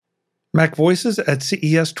Mac Voices at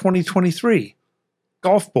CES 2023.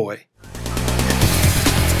 Golf Boy.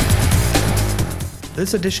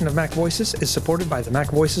 This edition of Mac Voices is supported by the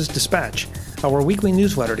Mac Voices Dispatch, our weekly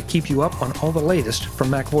newsletter to keep you up on all the latest from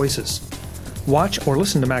Mac Voices. Watch or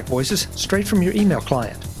listen to Mac Voices straight from your email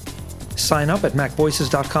client. Sign up at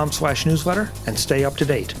macvoices.com/newsletter and stay up to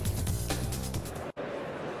date.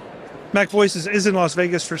 Mac Voices is in Las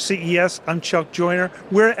Vegas for CES. I'm Chuck Joyner.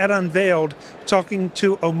 We're at Unveiled talking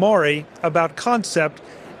to Omari about Concept,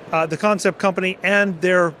 the Concept company, and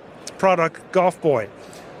their product, Golf Boy.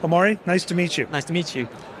 Omari, nice to meet you. Nice to meet you.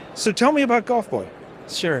 So tell me about Golf Boy.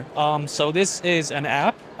 Sure. So this is an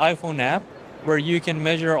app, iPhone app, where you can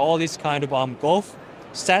measure all these kind of golf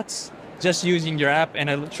stats just using your app and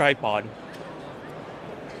a tripod.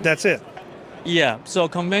 That's it. Yeah. So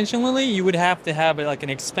conventionally, you would have to have like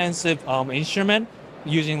an expensive instrument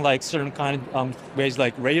using like certain kind of ways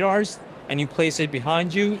like radars, and you place it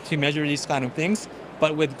behind you to measure these kind of things.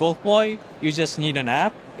 But with Golf Boy, you just need an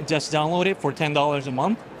app. Just download it for $10 a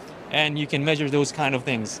month, and you can measure those kind of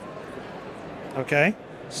things. Okay.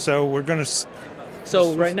 So we're going to...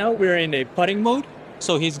 So right now we're in a putting mode.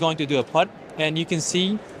 So he's going to do a putt, and you can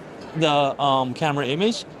see the camera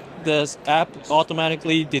image. The app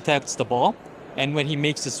automatically detects the ball, and when he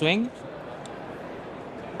makes the swing,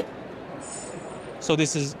 so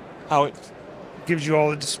this is how it gives you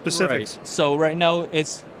all the specifics. Right. So right now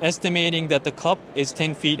it's estimating that the cup is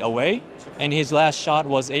 10 feet away, and his last shot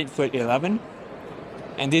was 8'11",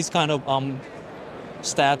 and these kind of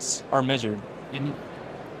stats are measured.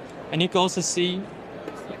 And you can also see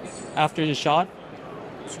after the shot,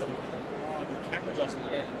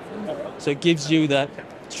 so it gives you that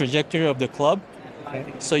trajectory of the club,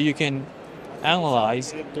 so you can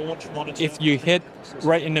analyze if you hit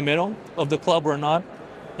right in the middle of the club or not,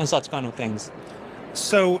 and such kind of things.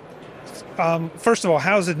 So, first of all,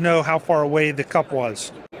 how does it know how far away the cup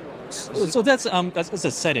was? So that's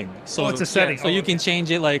a setting. So it's a setting. Yeah, so you can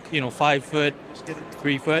change it like 5 foot,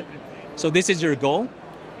 3 foot. So this is your goal.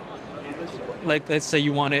 Like let's say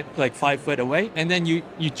you want it like 5 foot away, and then you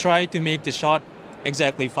try to make the shot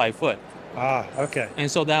exactly 5 foot. Ah, okay.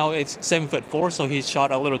 And so now it's 7'4", so he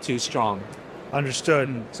shot a little too strong.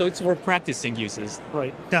 Understood. So it's for practicing uses.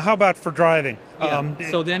 Right. Now, how about for driving? Yeah.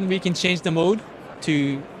 So then we can change the mode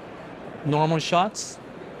to normal shots.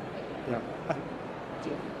 Yeah.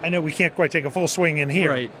 I know we can't quite take a full swing in here.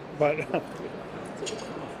 Right. But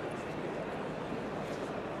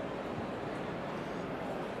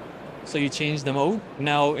so you change the mode.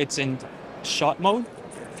 Now it's in shot mode.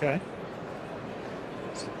 Okay.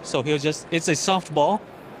 So it's a softball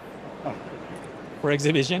for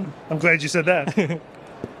exhibition. I'm glad you said that.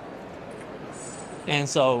 And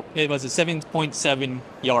so it was a 7.7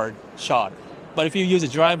 yard shot. But if you use a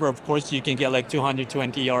driver, of course, you can get like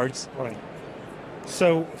 220 yards. Right.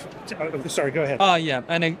 So, sorry, go ahead. Yeah.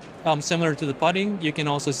 And similar to the putting, you can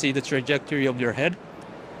also see the trajectory of your head,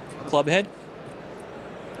 club head.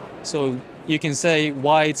 So you can say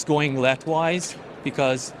why it's going left-wise,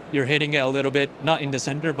 because you're hitting it a little bit, not in the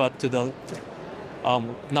center, but to the,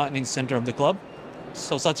 not in the center of the club.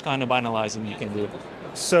 So such kind of analyzing you can do.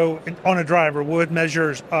 So on a driver, would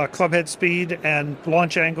measure club head speed and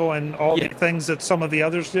launch angle and all the things that some of the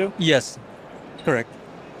others do? Yes, correct.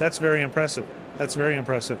 That's very impressive. That's very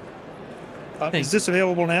impressive. Is this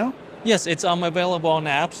available now? Yes, it's available on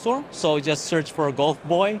the App Store. So just search for Golf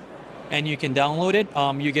Boy, and you can download it.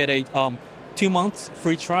 You get a 2 months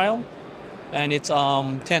free trial, and it's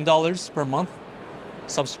 $10 per month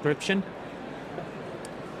subscription.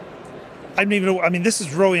 This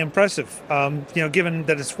is really impressive, given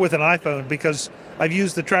that it's with an iPhone, because I've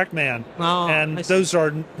used the TrackMan, and those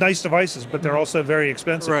are nice devices, but they're also very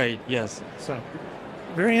expensive. Right, yes. So,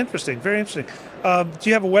 very interesting, very interesting. Do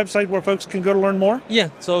you have a website where folks can go to learn more? Yeah,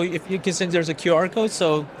 so if you can send, there's a QR code,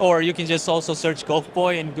 or you can just also search Golf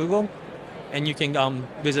Boy in Google, and you can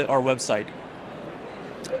visit our website.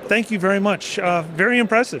 Thank you very much. Very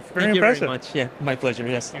impressive, very impressive. Thank you very much. Yeah, my pleasure,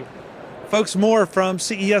 yes. Folks, more from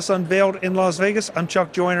CES Unveiled in Las Vegas. I'm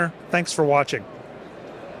Chuck Joyner. Thanks for watching.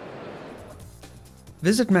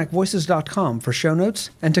 Visit macvoices.com for show notes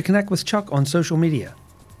and to connect with Chuck on social media.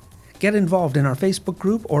 Get involved in our Facebook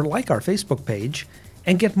group or like our Facebook page,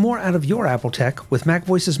 and get more out of your Apple tech with Mac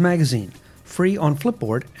Voices Magazine, free on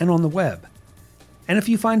Flipboard and on the web. And if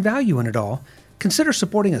you find value in it all, consider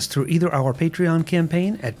supporting us through either our Patreon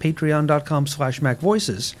campaign at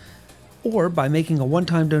patreon.com/macvoices, or by making a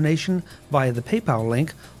one-time donation via the PayPal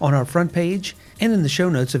link on our front page and in the show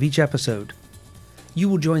notes of each episode. You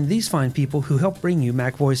will join these fine people who help bring you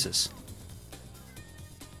Mac Voices.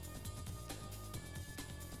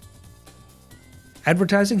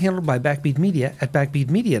 Advertising handled by Backbeat Media at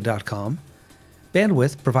backbeatmedia.com.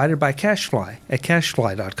 Bandwidth provided by CacheFly at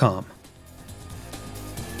cachefly.com.